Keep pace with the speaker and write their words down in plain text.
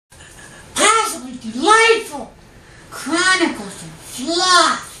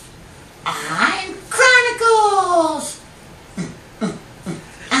Fluff! I'm Chronicles!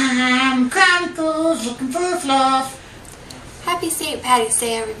 I'm Chronicles looking for fluff. Happy St. Patty's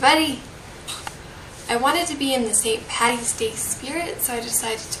Day, everybody! I wanted to be in the St. Patty's Day spirit, so I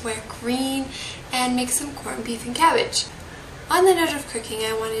decided to wear green and make some corned beef and cabbage. On the note of cooking,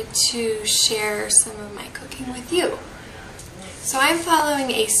 I wanted to share some of my cooking with you. So I'm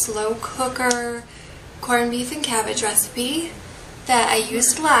following a slow cooker corned beef and cabbage recipe that I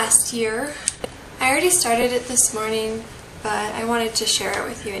used last year. I already started it this morning, but I wanted to share it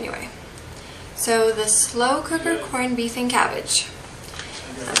with you anyway. So the slow cooker corned beef and cabbage.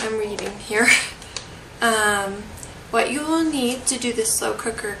 I'm reading here. What you will need to do the slow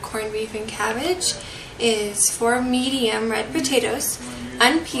cooker corned beef and cabbage is 4 medium red potatoes,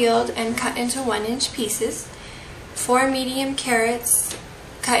 unpeeled and cut into 1-inch pieces, 4 medium carrots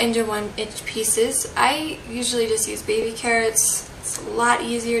cut into 1-inch pieces. I usually just use baby carrots. It's a lot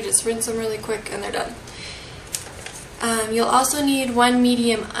easier, just rinse them really quick and they're done. You'll also need 1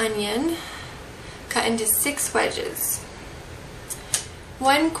 medium onion cut into 6 wedges,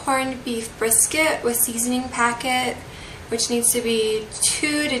 1 corned beef brisket with seasoning packet, which needs to be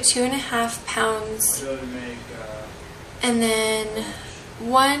 2 to 2.5 pounds, and then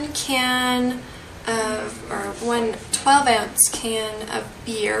 1 can of, or 1 12-ounce can of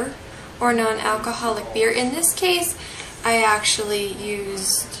beer or non-alcoholic beer. In this case, I actually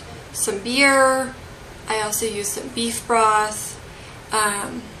used some beer. I also used some beef broth.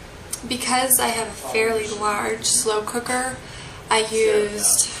 Because I have a fairly large slow cooker, I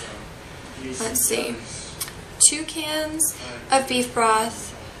used, let's see, 2 cans of beef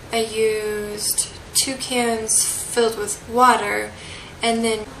broth. I used 2 cans filled with water, and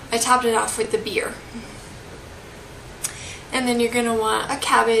then I topped it off with the beer. And then you're going to want a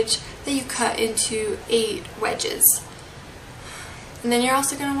cabbage that you cut into 8 wedges. And then you're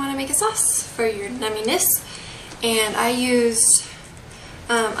also going to want to make a sauce for your numminess. And I used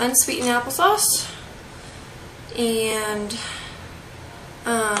unsweetened applesauce and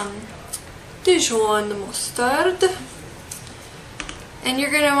Dijon mustard. And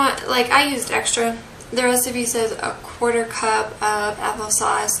you're going to want, like, I used extra. The recipe says a 1/4 cup of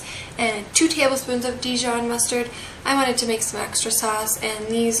applesauce and 2 tablespoons of Dijon mustard. I wanted to make some extra sauce, and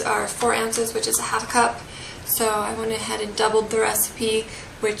these are 4 ounces, which is a 1/2 cup. So I went ahead and doubled the recipe,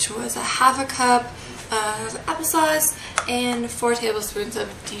 which was a 1/2 cup of applesauce and 4 tablespoons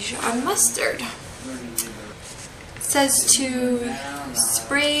of Dijon mustard. It says to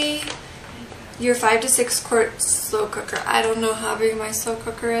spray your 5 to 6 quart slow cooker. I don't know how big my slow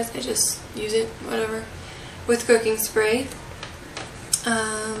cooker is. I just use it, whatever, with cooking spray.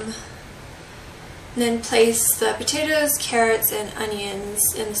 Then place the potatoes, carrots, and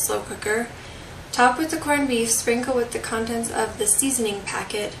onions in the slow cooker. Top with the corned beef, sprinkle with the contents of the seasoning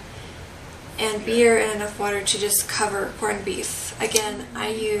packet, and beer and enough water to just cover corned beef. Again, I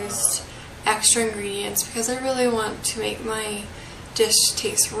used extra ingredients because I really want to make my dish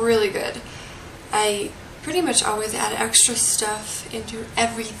taste really good. I pretty much always add extra stuff into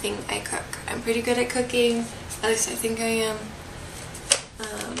everything I cook. I'm pretty good at cooking, at least I think I am.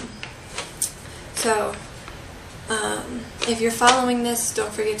 If you're following this,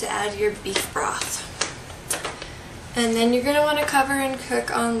 don't forget to add your beef broth. And then you're going to want to cover and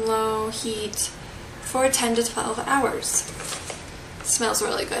cook on low heat for 10 to 12 hours. It smells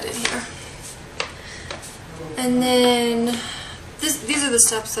really good in here. And then these are the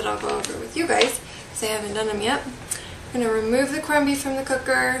steps that I'll go over with you guys, because I haven't done them yet. I'm going to remove the corned beef from the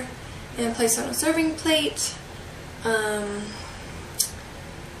cooker and place it on a serving plate. Can't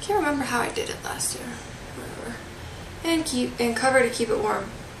remember how I did it last year. Whatever. And cover to keep it warm.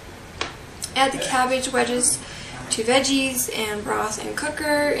 Add the cabbage wedges, 2 veggies, and broth in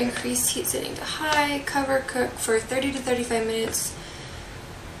cooker. Increase heat setting to high. Cover, cook for 30 to 35 minutes.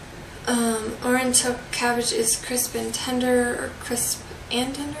 Or until cabbage is crisp and tender, or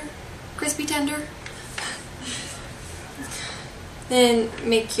crispy tender. Then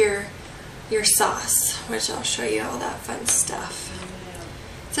make your sauce, which I'll show you all that fun stuff.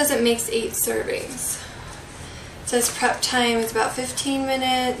 It says it makes 8 servings. It says prep time is about 15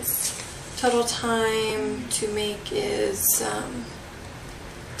 minutes. Total time to make is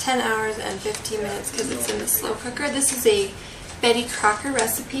 10 hours and 15 minutes because it's in the slow cooker. This is a Betty Crocker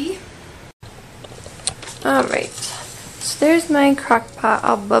recipe. Alright, so there's my crock pot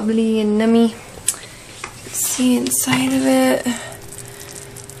all bubbly and nummy. Let's see inside of it.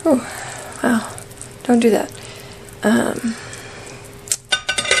 Oh, wow, don't do that.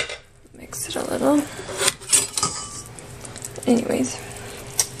 Mix it a little. Anyways,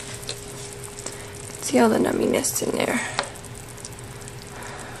 see all the numminess in there.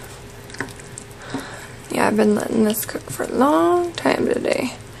 I've been letting this cook for a long time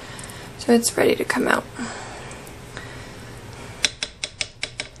today. So it's ready to come out.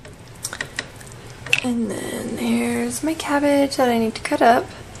 And then there's my cabbage that I need to cut up.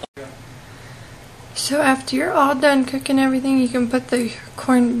 So after you're all done cooking everything, you can put the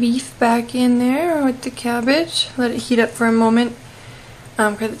corned beef back in there with the cabbage. Let it heat up for a moment,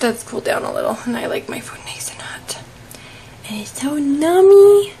 because it does cool down a little, and I like my food nice and hot. And it's so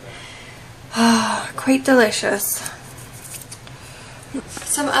yummy. Ah, quite delicious.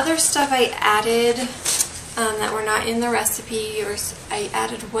 Some other stuff I added that were not in the recipe, or I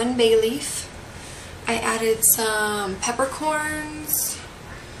added 1 bay leaf. I added some peppercorns.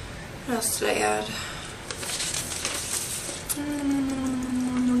 What else did I add?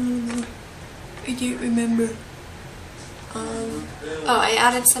 I don't remember. Oh, I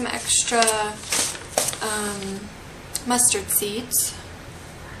added some extra mustard seeds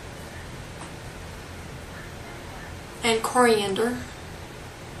and coriander.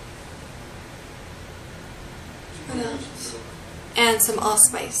 What else? And some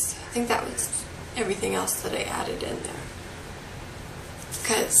allspice. I think that was everything else that I added in there,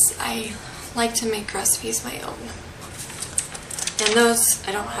 because I like to make recipes my own, and those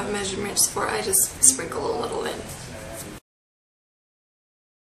I don't have measurements for. I just sprinkle a little in.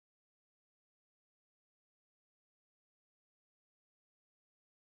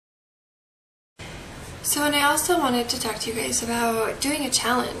 So, and I also wanted to talk to you guys about doing a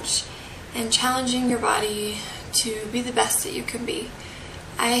challenge and challenging your body to be the best that you can be.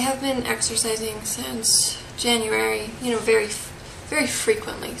 I have been exercising since January, you know, very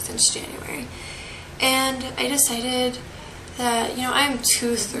frequently since January. And I decided that, you know, I'm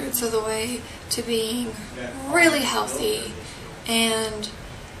 2/3 of the way to being really healthy and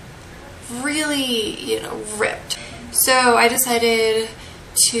really, you know, ripped. So I decided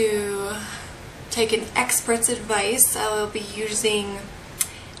to take an expert's advice. I will be using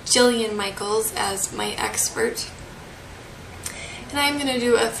Jillian Michaels as my expert. And I'm going to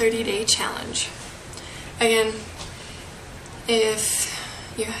do a 30-day challenge. Again, if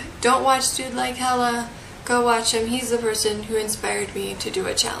you don't watch Dude Like Hella, go watch him. He's the person who inspired me to do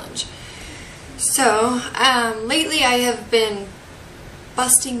a challenge. So, lately I have been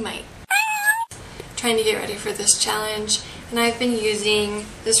busting my trying to get ready for this challenge, and I've been using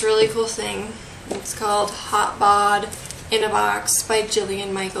this really cool thing. It's called Hot Bod in a Box by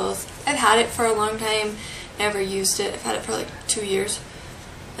Jillian Michaels. I've had it for a long time. Never used it. I've had it for like 2 years.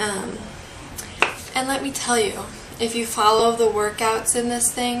 And let me tell you, if you follow the workouts in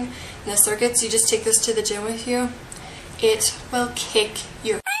this thing, in the circuits, you just take this to the gym with you, it will kick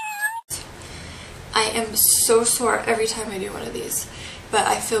your ass. I am so sore every time I do one of these, but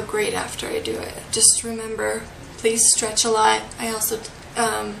I feel great after I do it. Just remember, please stretch a lot. I also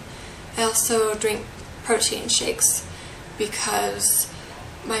drink protein shakes because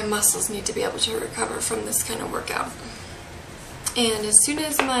my muscles need to be able to recover from this kind of workout. And as soon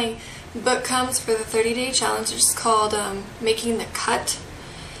as my book comes for the 30-day challenge, it's called Making the Cut,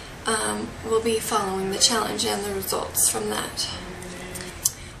 we'll be following the challenge and the results from that.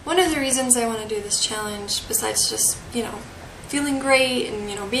 One of the reasons I want to do this challenge, besides just, you know, feeling great and,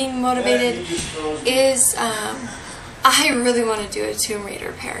 you know, being motivated, is I really want to do a Tomb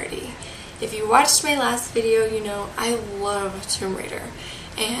Raider parody. If you watched my last video, you know I love Tomb Raider.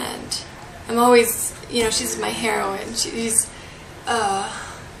 And I'm always, you know, she's my heroine. She's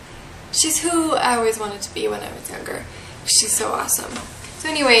who I always wanted to be when I was younger. She's so awesome. So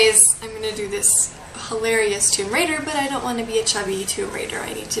anyways, I'm going to do this hilarious Tomb Raider, but I don't want to be a chubby Tomb Raider.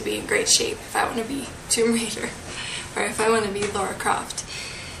 I need to be in great shape if I want to be Tomb Raider, or if I want to be Lara Croft.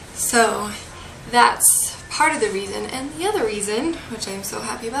 So that's part of the reason. And the other reason, which I'm so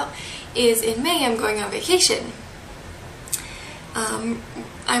happy about, is in May I'm going on vacation.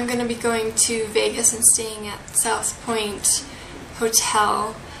 I'm going to be going to Vegas and staying at South Point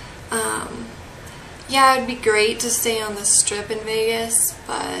Hotel. Yeah, it'd be great to stay on the Strip in Vegas,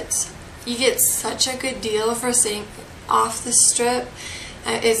 but you get such a good deal for staying off the Strip.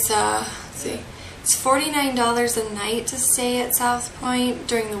 It's let's see, it's $49 a night to stay at South Point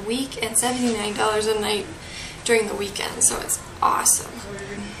during the week, and $79 a night during the weekend. So it's awesome.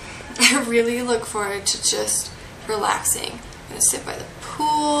 I really look forward to just relaxing. I'm gonna sit by the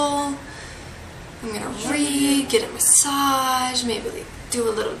pool. I'm gonna read, get a massage, maybe do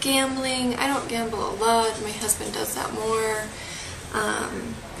a little gambling. I don't gamble a lot. My husband does that more.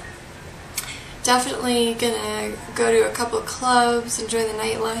 Definitely gonna go to a couple of clubs, enjoy the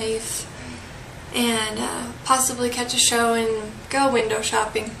nightlife, and possibly catch a show and go window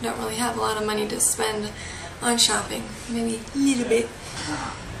shopping. Don't really have a lot of money to spend on shopping. Maybe a little bit.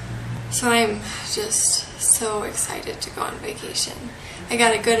 So I'm just so excited to go on vacation. I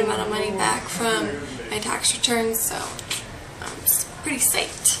got a good amount of money back from my tax returns, so I'm pretty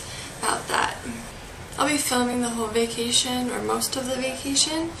psyched about that. I'll be filming the whole vacation, or most of the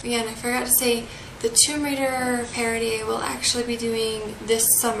vacation. Again, I forgot to say, the Tomb Raider parody I will actually be doing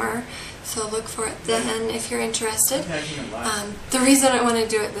this summer, so look for it then if you're interested. The reason I want to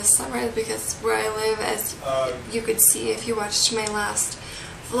do it this summer is because where I live, as you could see if you watched my last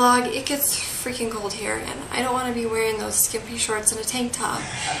vlog, it gets freaking cold here, and I don't want to be wearing those skimpy shorts and a tank top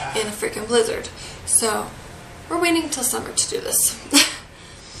in a freaking blizzard. So we're waiting till summer to do this.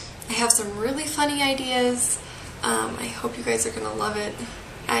 I have some really funny ideas. I hope you guys are going to love it.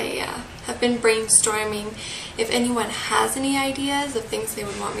 I have been brainstorming. If anyone has any ideas of things they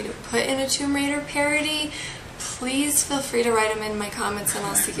would want me to put in a Tomb Raider parody, please feel free to write them in my comments and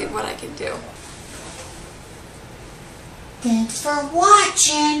I'll see what I can do. Thanks for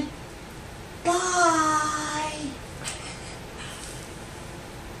watching. Bye.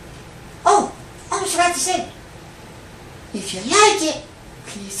 Oh, I almost forgot to say, if you like it,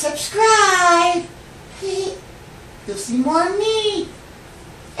 please subscribe. You'll see more of me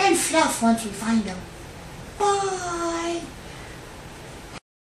and Fluff once we find them. Bye.